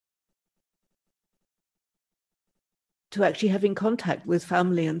to actually having contact with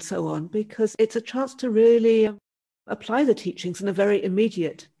family and so on, because it's a chance to really apply the teachings in a very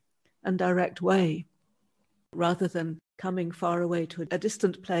immediate and direct way, rather than coming far away to a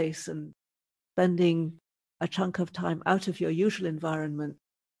distant place and spending a chunk of time out of your usual environment.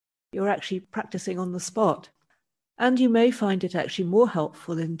 You're actually practicing on the spot. And you may find it actually more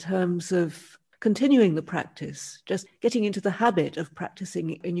helpful in terms of continuing the practice, just getting into the habit of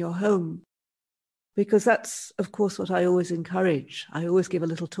practicing in your home. Because that's, of course, what I always encourage. I always give a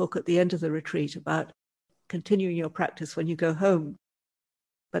little talk at the end of the retreat about continuing your practice when you go home.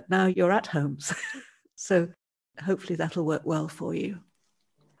 But now you're at home, so hopefully that'll work well for you.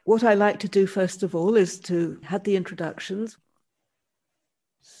 What I like to do, first of all, is to have the introductions.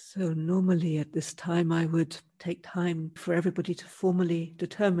 So normally at this time, I would take time for everybody to formally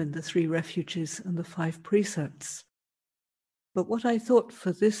determine the 3 refuges and the 5 precepts. But what I thought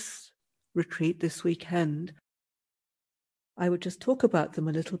for this retreat, this weekend, I would just talk about them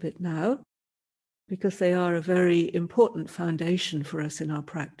a little bit now, because they are a very important foundation for us in our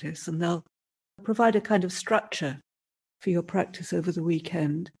practice, and they'll provide a kind of structure for your practice over the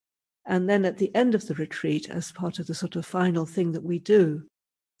weekend. And then at the end of the retreat, as part of the sort of final thing that we do,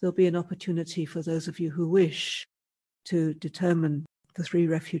 there'll be an opportunity for those of you who wish to determine the 3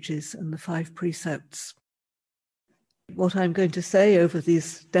 refuges and the 5 precepts. What I'm going to say over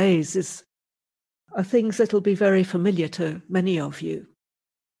these days are things that will be very familiar to many of you.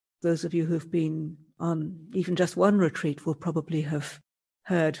 Those of you who've been on even just one retreat will probably have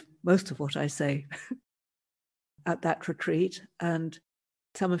heard most of what I say at that retreat, and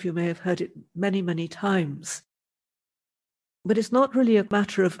some of you may have heard it many, many times. But it's not really a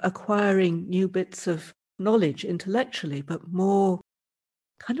matter of acquiring new bits of knowledge intellectually, but more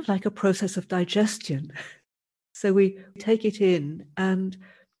kind of like a process of digestion. So we take it in and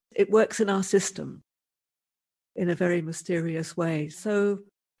it works in our system in a very mysterious way. So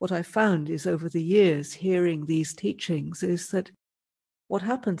what I found is over the years hearing these teachings is that what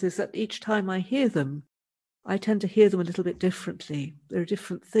happens is that each time I hear them, I tend to hear them a little bit differently. There are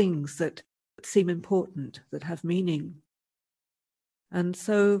different things that seem important, that have meaning. And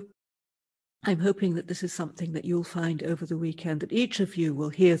so I'm hoping that this is something that you'll find over the weekend, that each of you will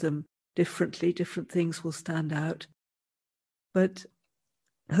hear them differently, different things will stand out. But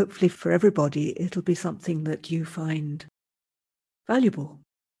hopefully for everybody, it'll be something that you find valuable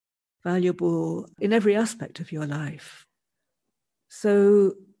in every aspect of your life.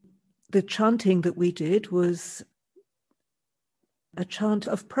 So the chanting that we did was a chant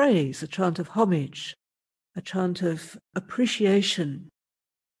of praise, a chant of homage, a chant of appreciation.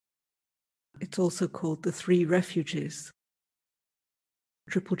 It's also called the 3 refuges.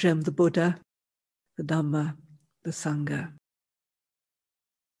 Triple Gem, the Buddha, the Dhamma, the Sangha.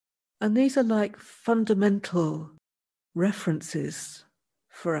 And these are like fundamental references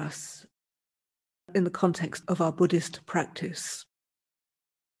for us in the context of our Buddhist practice.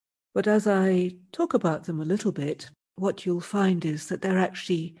 But as I talk about them a little bit, what you'll find is that they're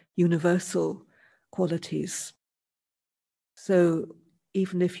actually universal qualities. So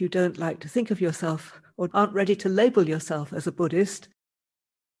even if you don't like to think of yourself or aren't ready to label yourself as a Buddhist,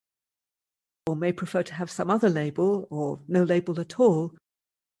 or may prefer to have some other label or no label at all,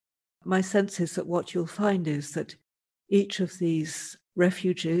 my sense is that what you'll find is that each of these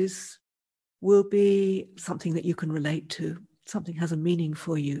refuges will be something that you can relate to, something has a meaning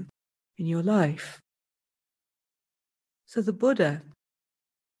for you in your life. So the Buddha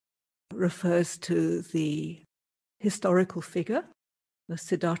refers to the historical figure, the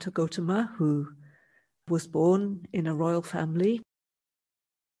Siddhartha Gautama, who was born in a royal family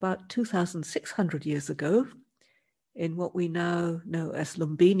about 2,600 years ago in what we now know as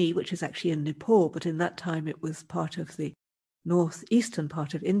Lumbini, which is actually in Nepal, but in that time it was part of the northeastern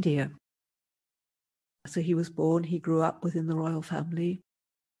part of India. So he was born, he grew up within the royal family,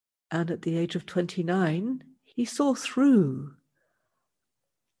 and at the age of 29, he saw through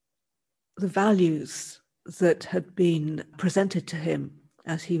the values that had been presented to him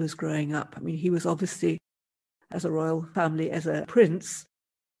as he was growing up. I mean, he was obviously, as a royal family, as a prince,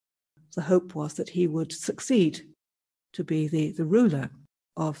 the hope was that he would succeed to be the ruler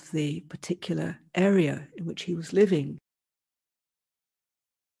of the particular area in which he was living.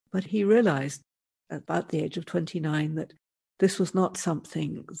 But he realized at about the age of 29 that this was not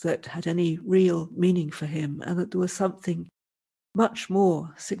something that had any real meaning for him, and that there was something much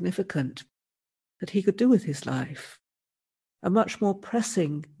more significant that he could do with his life. A much more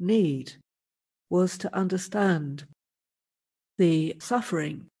pressing need was to understand the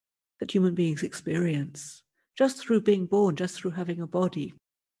suffering that human beings experience. Just through being born, just through having a body,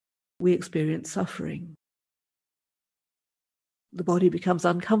 we experience suffering. The body becomes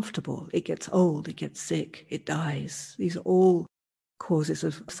uncomfortable, it gets old, it gets sick, it dies. These are all causes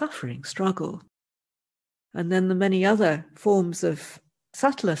of suffering, struggle. And then the many other forms of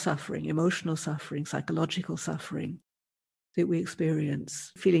subtler suffering, emotional suffering, psychological suffering that we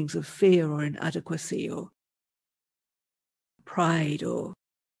experience, feelings of fear or inadequacy or pride or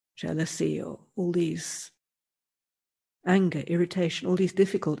jealousy or all these anger, irritation, all these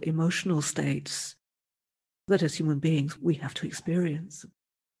difficult emotional states that as human beings we have to experience.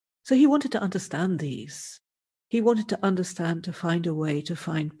 So he wanted to understand these. He wanted to understand, to find a way to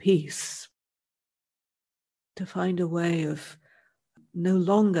find peace, to find a way of no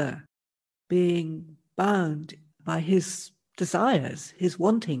longer being bound by his desires, his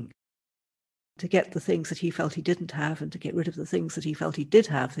wanting to get the things that he felt he didn't have and to get rid of the things that he felt he did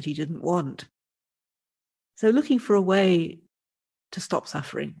have that he didn't want. So looking for a way to stop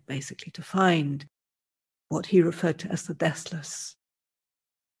suffering, basically, to find what he referred to as the deathless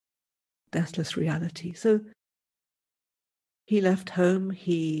reality. So he left home,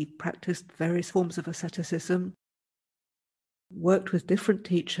 he practiced various forms of asceticism, worked with different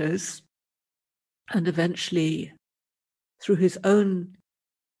teachers, and eventually, through his own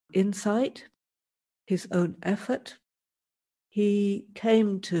insight, his own effort, he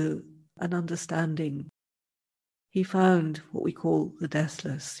came to an understanding. He found what we call the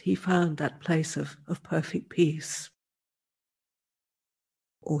deathless. He found that place of perfect peace.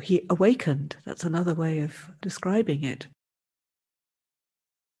 Or he awakened. That's another way of describing it.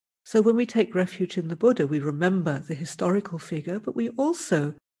 So when we take refuge in the Buddha, we remember the historical figure, but we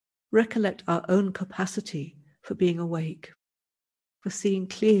also recollect our own capacity for being awake, for seeing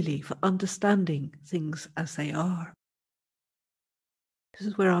clearly, for understanding things as they are. This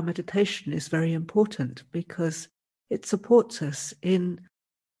is where our meditation is very important, because it supports us in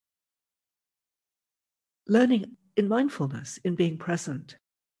learning in mindfulness, in being present.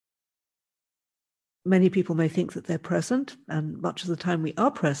 Many people may think that they're present, and much of the time we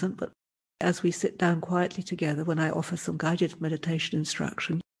are present, but as we sit down quietly together, when I offer some guided meditation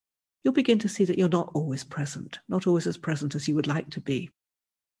instruction, you'll begin to see that you're not always present, not always as present as you would like to be,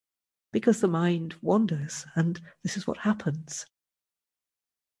 because the mind wanders, and this is what happens.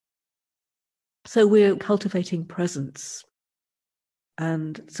 So we're cultivating presence.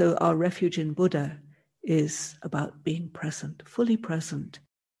 And so our refuge in Buddha is about being present, fully present,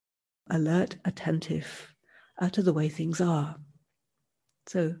 alert, attentive to the way things are.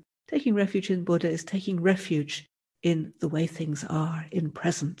 So taking refuge in Buddha is taking refuge in the way things are, in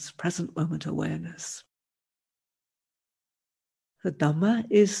presence, present moment awareness. The Dhamma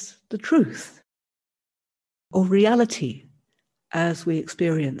is the truth, or reality as we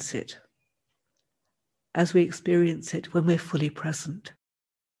experience it when we're fully present.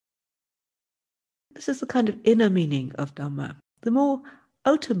 This is the kind of inner meaning of Dhamma. The more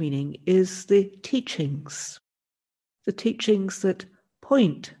outer meaning is the teachings that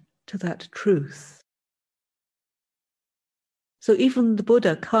point to that truth. So even the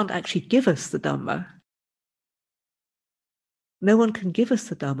Buddha can't actually give us the Dhamma. No one can give us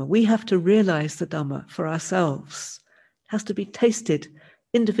the Dhamma. We have to realize the Dhamma for ourselves. It has to be tasted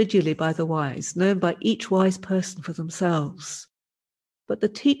individually by the wise, known by each wise person for themselves. But the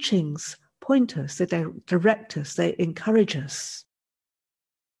teachings point us, they direct us, they encourage us.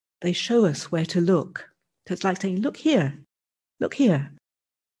 They show us where to look. So it's like saying, look here, look here.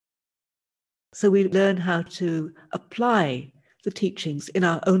 So we learn how to apply the teachings in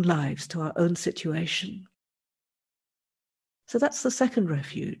our own lives, to our own situation. So that's the second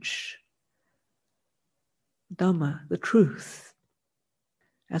refuge. Dhamma, the truth,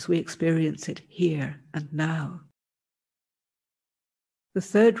 as we experience it here and now. The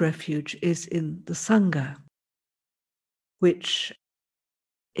third refuge is in the Sangha, which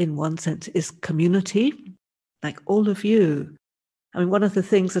in one sense is community, like all of you. I mean, one of the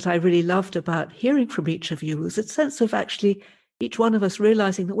things that I really loved about hearing from each of you was a sense of actually each one of us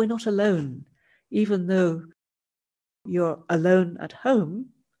realizing that we're not alone, even though you're alone at home,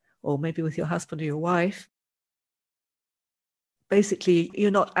 or maybe with your husband or your wife. Basically,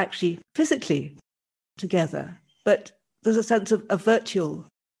 you're not actually physically together, but there's a sense of a virtual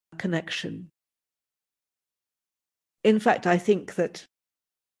connection. In fact, I think that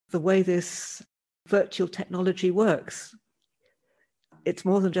the way this virtual technology works, it's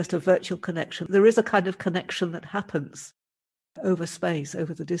more than just a virtual connection. There is a kind of connection that happens over space,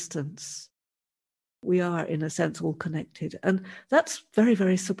 over the distance. We are, in a sense, all connected. And that's very,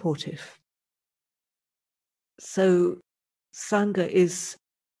 very supportive. So Sangha is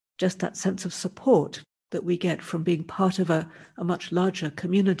just that sense of support that we get from being part of a much larger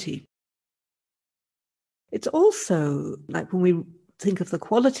community. It's also like when we think of the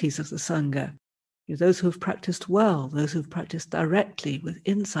qualities of the Sangha, those who have practiced well, those who have practiced directly, with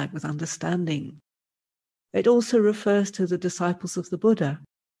insight, with understanding. It also refers to the disciples of the Buddha,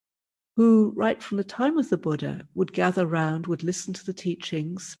 who right from the time of the Buddha would gather round, would listen to the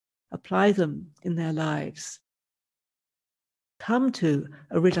teachings, apply them in their lives, come to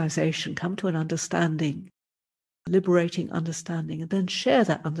a realization, come to an understanding, liberating understanding, and then share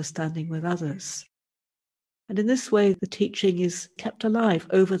that understanding with others. And in this way, the teaching is kept alive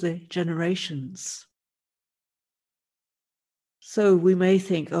over the generations. So we may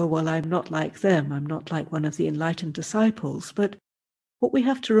think, oh, well, I'm not like them. I'm not like one of the enlightened disciples. But what we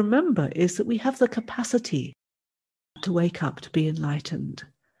have to remember is that we have the capacity to wake up, to be enlightened.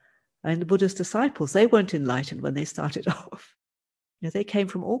 And the Buddha's disciples, they weren't enlightened when they started off. They came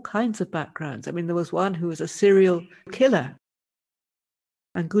from all kinds of backgrounds. I mean, there was one who was a serial killer,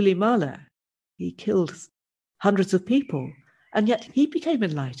 Angulimala. He killed hundreds of people, and yet he became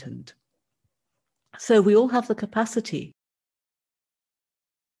enlightened. So we all have the capacity.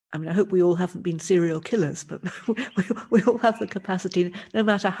 I mean, I hope we all haven't been serial killers, but we all have the capacity, no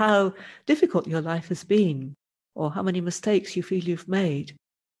matter how difficult your life has been or how many mistakes you feel you've made.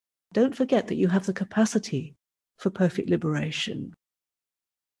 Don't forget that you have the capacity for perfect liberation.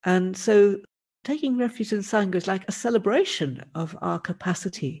 And so taking refuge in Sangha is like a celebration of our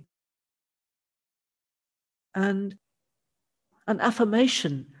capacity and an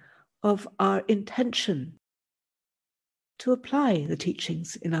affirmation of our intention to apply the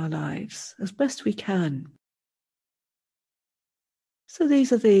teachings in our lives as best we can. So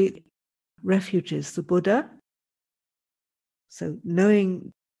these are the refuges, the Buddha. So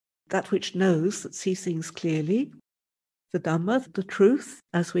knowing that which knows, that sees things clearly, the Dhamma, the truth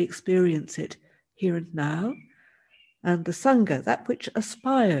as we experience it here and now, and the Sangha, that which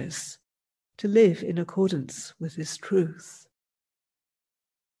aspires to live in accordance with this truth.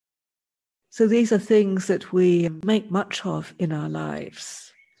 So these are things that we make much of in our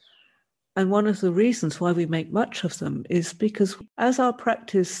lives. And one of the reasons why we make much of them is because as our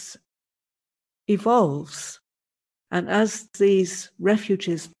practice evolves and as these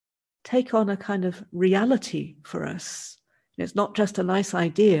refuges take on a kind of reality for us, it's not just a nice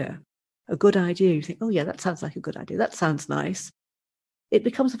idea, a good idea. You think, oh yeah, that sounds like a good idea. That sounds nice. It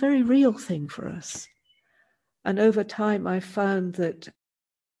becomes a very real thing for us. And over time, I found that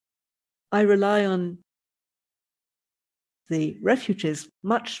I rely on the refuges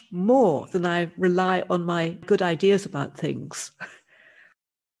much more than I rely on my good ideas about things.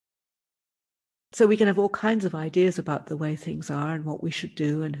 So we can have all kinds of ideas about the way things are and what we should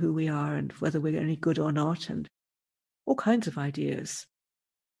do and who we are and whether we're any good or not, and all kinds of ideas.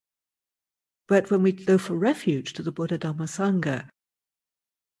 But when we go for refuge to the Buddha Dhamma Sangha,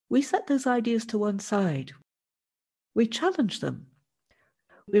 we set those ideas to one side. We challenge them.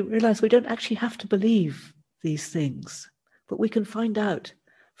 We realize we don't actually have to believe these things, but we can find out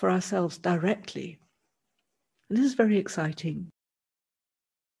for ourselves directly. And this is very exciting.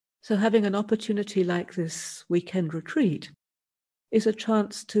 So having an opportunity like this weekend retreat is a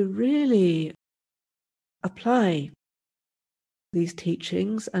chance to really apply these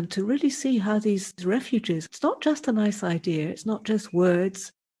teachings and to really see how these refuges, it's not just a nice idea, it's not just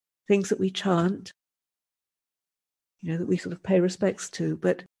words, things that we chant, that we sort of pay respects to,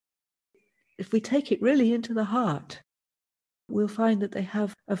 but if we take it really into the heart, we'll find that they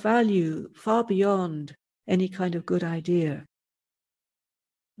have a value far beyond any kind of good idea.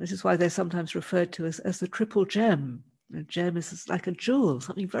 This is why they're sometimes referred to as the triple gem. A gem is like a jewel,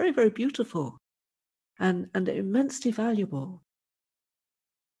 something very, very beautiful and immensely valuable.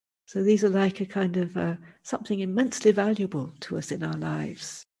 So these are like a kind of something immensely valuable to us in our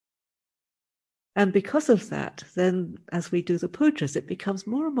lives. And because of that, then as we do the pujas, it becomes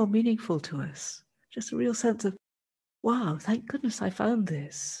more and more meaningful to us. Just a real sense of, wow, thank goodness I found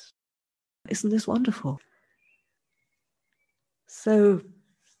this. Isn't this wonderful? So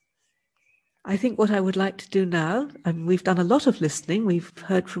I think what I would like to do now, and we've done a lot of listening, we've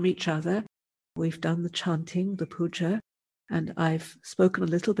heard from each other, we've done the chanting, the puja, and I've spoken a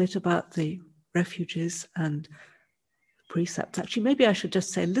little bit about the refuges and precepts. Actually, maybe I should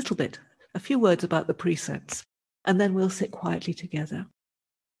just say a few words about the precepts, and then we'll sit quietly together.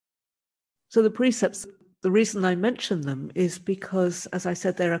 So the precepts, the reason I mention them is because, as I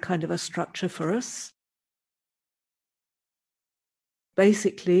said, they're a kind of a structure for us.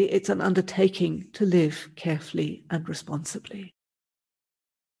 Basically, it's an undertaking to live carefully and responsibly.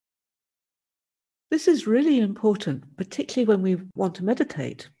 This is really important, particularly when we want to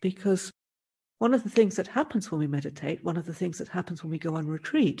meditate, because one of the things that happens when we meditate, one of the things that happens when we go on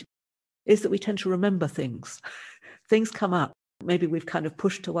retreat, is that we tend to remember things. Things come up. Maybe we've kind of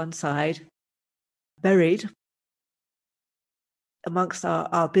pushed to one side, buried amongst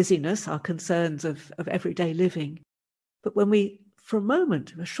our busyness, our concerns of everyday living. But when we, for a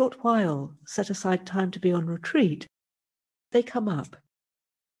moment, a short while, set aside time to be on retreat, they come up.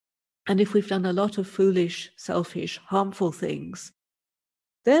 And if we've done a lot of foolish, selfish, harmful things,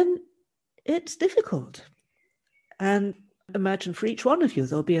 then it's difficult. And imagine for each one of you,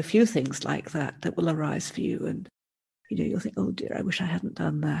 there'll be a few things like that will arise for you. And, you'll think, oh dear, I wish I hadn't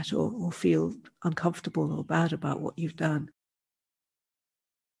done that, or feel uncomfortable or bad about what you've done.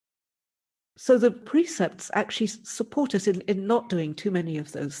 So the precepts actually support us in not doing too many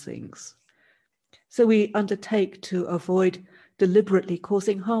of those things. So we undertake to avoid deliberately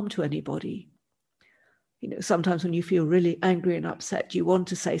causing harm to anybody. Sometimes when you feel really angry and upset, you want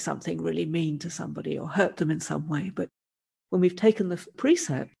to say something really mean to somebody or hurt them in some way. But when we've taken the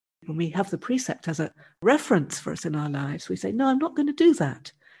precept, when we have the precept as a reference for us in our lives, we say, no, I'm not going to do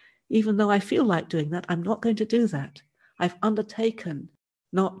that. Even though I feel like doing that, I'm not going to do that. I've undertaken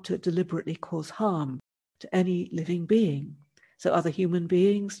not to deliberately cause harm to any living being. So other human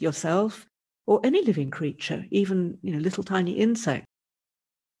beings, yourself, or any living creature, even little tiny insect,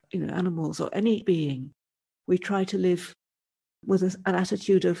 animals or any being. We try to live with an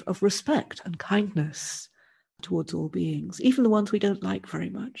attitude of respect and kindness towards all beings, even the ones we don't like very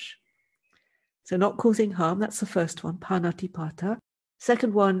much. So not causing harm, that's the first one, panatipata.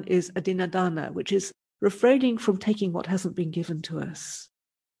 Second one is adinadana, which is refraining from taking what hasn't been given to us.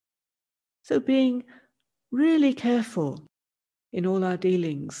 So being really careful in all our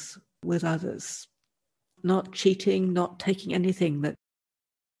dealings with others, not cheating, not taking anything that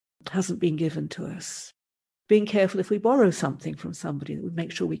hasn't been given to us. Being careful if we borrow something from somebody, that we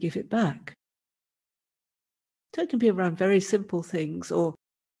make sure we give it back. So it can be around very simple things or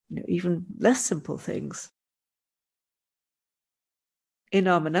even less simple things. In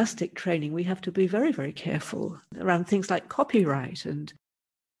our monastic training, we have to be very, very careful around things like copyright, and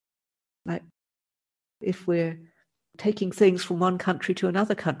like if we're taking things from one country to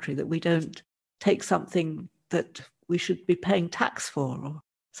another country, that we don't take something that we should be paying tax for or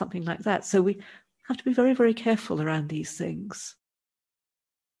something like that. So we have to be very, very careful around these things.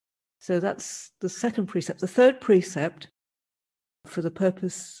 So that's the second precept. The third precept for the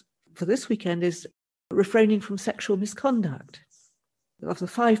purpose for this weekend is refraining from sexual misconduct. Of the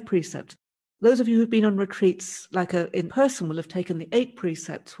 5 precepts, those of you who've been on retreats like in person will have taken the 8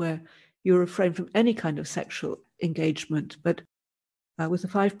 precepts where you refrain from any kind of sexual engagement, but with the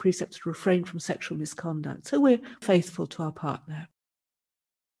 5 precepts, refrain from sexual misconduct. So we're faithful to our partner.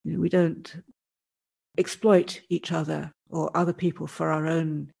 We don't exploit each other or other people for our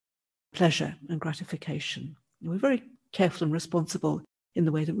own pleasure and gratification. We're very careful and responsible in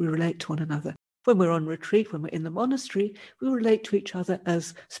the way that we relate to one another. When we're on retreat, when we're in the monastery, we relate to each other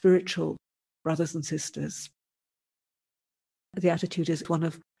as spiritual brothers and sisters. The attitude is one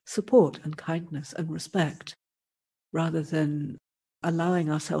of support and kindness and respect, rather than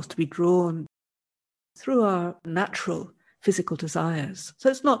allowing ourselves to be drawn through our natural physical desires. So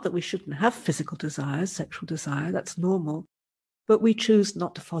it's not that we shouldn't have physical desires, sexual desire, that's normal, but we choose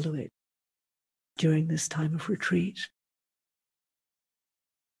not to follow it during this time of retreat.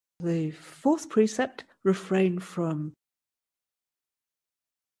 The 4th precept, refrain from,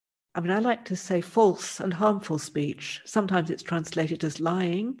 I like to say false and harmful speech. Sometimes it's translated as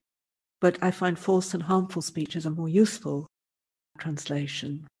lying, but I find false and harmful speech is a more useful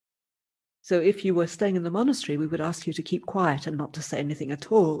translation. So if you were staying in the monastery, we would ask you to keep quiet and not to say anything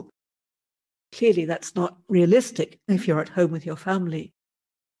at all. Clearly, that's not realistic if you're at home with your family.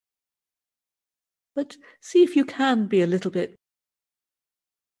 But see if you can be a little bit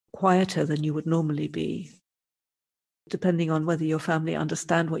quieter than you would normally be, depending on whether your family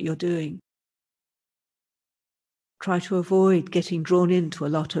understand what you're doing. Try to avoid getting drawn into a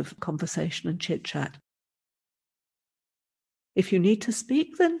lot of conversation and chit-chat. If you need to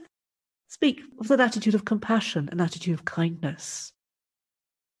speak, then speak with an attitude of compassion, an attitude of kindness.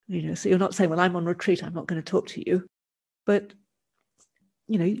 So you're not saying, well, I'm on retreat, I'm not going to talk to you. But,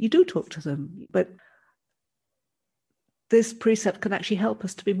 you do talk to them. But this precept can actually help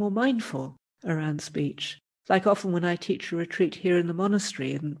us to be more mindful around speech. Like often when I teach a retreat here in the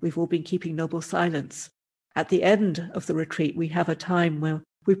monastery, and we've all been keeping noble silence, at the end of the retreat, we have a time where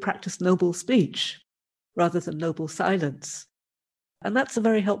we practice noble speech rather than noble silence. And that's a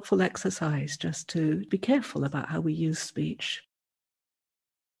very helpful exercise, just to be careful about how we use speech,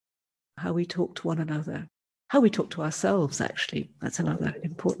 how we talk to one another, how we talk to ourselves, actually. That's another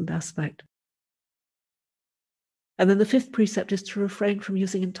important aspect. And then the fifth precept is to refrain from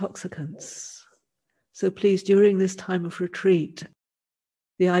using intoxicants. So please, during this time of retreat,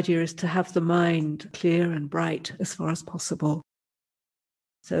 the idea is to have the mind clear and bright as far as possible.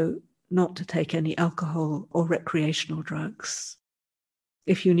 So not to take any alcohol or recreational drugs.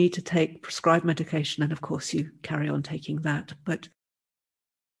 If you need to take prescribed medication, then of course you carry on taking that. But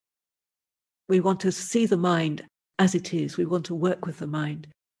we want to see the mind as it is. We want to work with the mind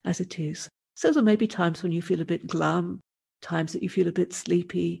as it is. So there may be times when you feel a bit glum, times that you feel a bit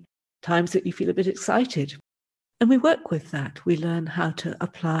sleepy, times that you feel a bit excited. And we work with that. We learn how to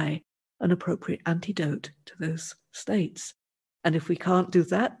apply an appropriate antidote to those states. And if we can't do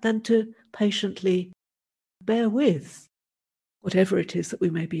that, then to patiently bear with whatever it is that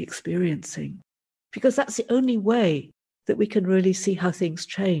we may be experiencing. Because that's the only way that we can really see how things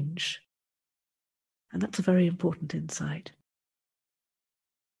change. And that's a very important insight.